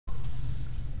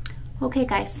Okay,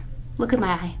 guys, look at my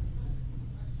eye.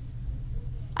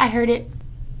 I hurt it.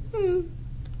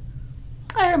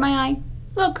 I hurt my eye.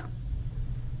 Look.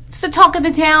 It's the talk of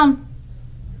the town.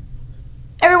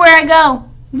 Everywhere I go.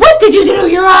 What did you do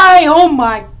to your eye? Oh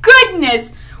my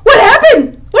goodness. What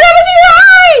happened? What happened to your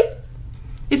eye?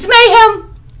 It's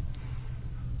mayhem.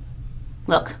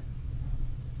 Look.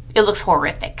 It looks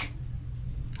horrific.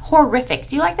 Horrific.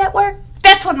 Do you like that word?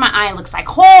 That's what my eye looks like.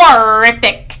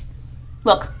 Horrific.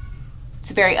 Look.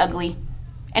 It's very ugly.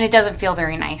 And it doesn't feel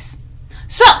very nice.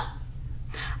 So,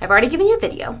 I've already given you a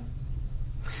video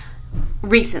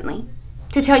recently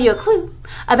to tell you a clue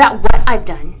about what I've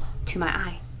done to my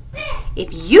eye. If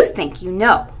you think you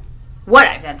know what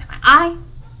I've done to my eye,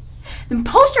 then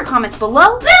post your comments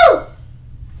below. Boo!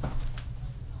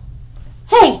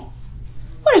 Hey,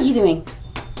 what are you doing?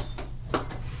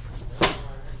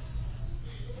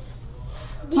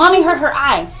 Mommy hurt her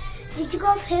eye. Did you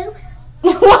go poo?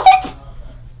 What?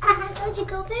 I thought you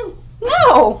go poo.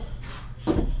 No.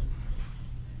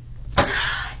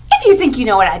 If you think you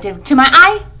know what I did to my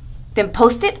eye, then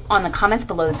post it on the comments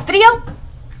below this video.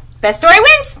 Best story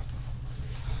wins!